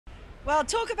Well,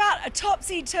 talk about a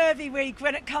topsy-turvy week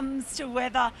when it comes to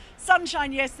weather.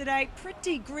 Sunshine yesterday,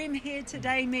 pretty grim here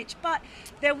today, Mitch, but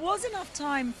there was enough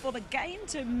time for the game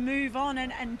to move on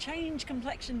and change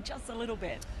complexion just a little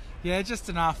bit. Yeah, just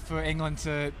enough for England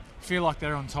to feel like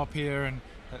they're on top here, and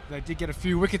they did get a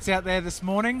few wickets out there this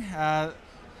morning. I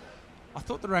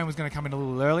thought the rain was going to come in a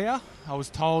little earlier. I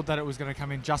was told that it was going to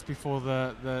come in just before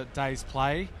the day's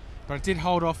play. But it did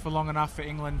hold off for long enough for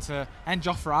England and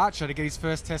Jofra Archer to get his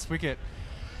first Test wicket.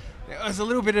 There was a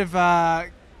little bit of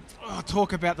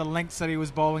talk about the lengths that he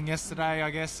was bowling yesterday,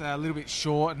 I guess, a little bit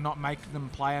short and not making them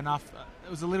play enough. It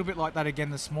was a little bit like that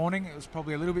again this morning. It was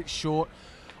probably a little bit short.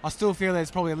 I still feel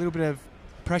there's probably a little bit of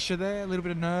pressure there, a little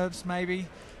bit of nerves maybe.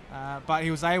 But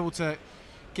he was able to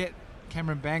get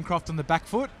Cameron Bancroft on the back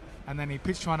foot, and then he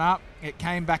pitched one up. It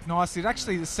came back nicely.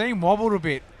 Actually, the seam wobbled a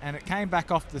bit, and it came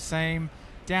back off the seam,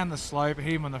 down the slope,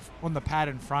 hit him on the pad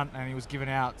in front, and he was given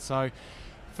out. So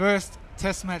first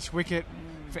Test match wicket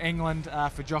for England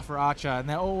for Jofra Archer, and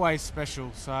they're always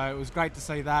special. So it was great to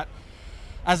see that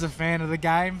as a fan of the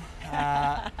game.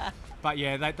 But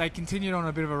yeah, they continued on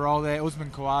a bit of a roll there.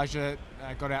 Usman Khawaja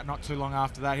got out not too long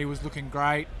after that. He was looking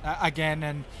great again,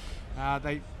 and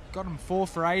they got him 4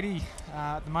 for 80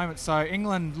 at the moment. So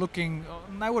England looking,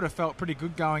 they would have felt pretty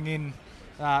good going in.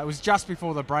 It was just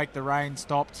before the break, the rain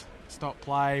stopped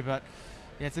play, but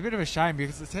yeah, it's a bit of a shame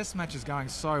because the Test match is going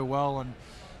so well, and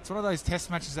it's one of those Test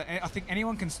matches that I think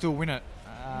anyone can still win it.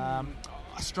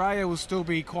 Australia will still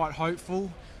be quite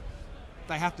hopeful.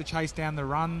 They have to chase down the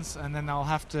runs, and then they'll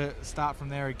have to start from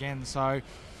there again. So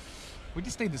we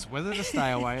just need this weather to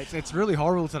stay away. It's really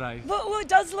horrible today. Well,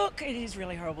 it is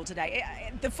really horrible today.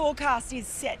 The forecast is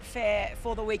set fair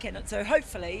for the weekend, so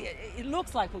hopefully it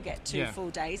looks like we'll get 2 full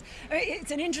days. I mean,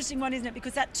 it's an interesting one, isn't it?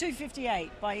 Because that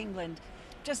 258 by England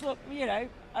just looked,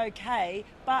 okay,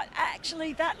 but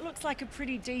actually that looks like a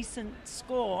pretty decent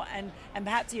score, and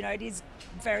perhaps, it is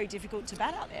very difficult to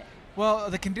bat out there. Well,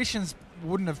 the conditions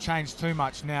wouldn't have changed too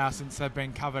much now since they've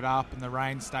been covered up and the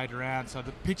rain stayed around, so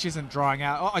the pitch isn't drying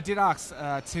out. I did ask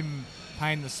Tim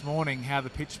Payne this morning how the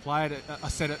pitch played. I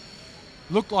said it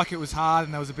looked like it was hard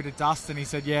and there was a bit of dust, and he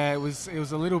said, yeah, it was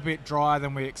a little bit drier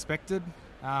than we expected.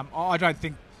 I don't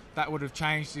think that would have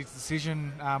changed his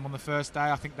decision on the first day.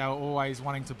 I think they were always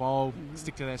wanting to bowl,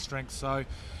 stick to their strengths. So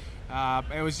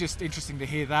it was just interesting to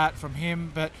hear that from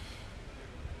him. But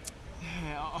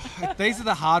yeah, these are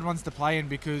the hard ones to play in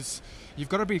because you've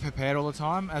got to be prepared all the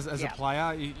time as a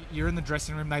player. You're in the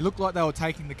dressing room. They looked like they were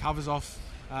taking the covers off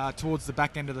towards the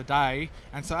back end of the day.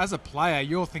 And so as a player,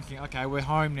 you're thinking, okay, we're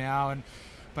home now.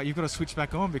 But you've got to switch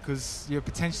back on because you're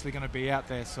potentially going to be out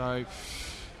there. So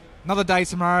another day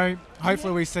tomorrow.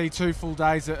 Hopefully we see 2 full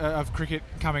days of cricket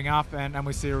coming up and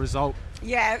we see a result.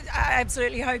 Yeah, I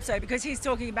absolutely hope so, because he's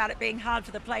talking about it being hard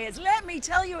for the players. Let me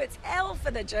tell you, it's hell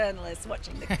for the journalists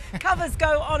watching the covers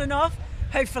go on and off.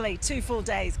 Hopefully 2 full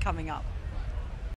days coming up.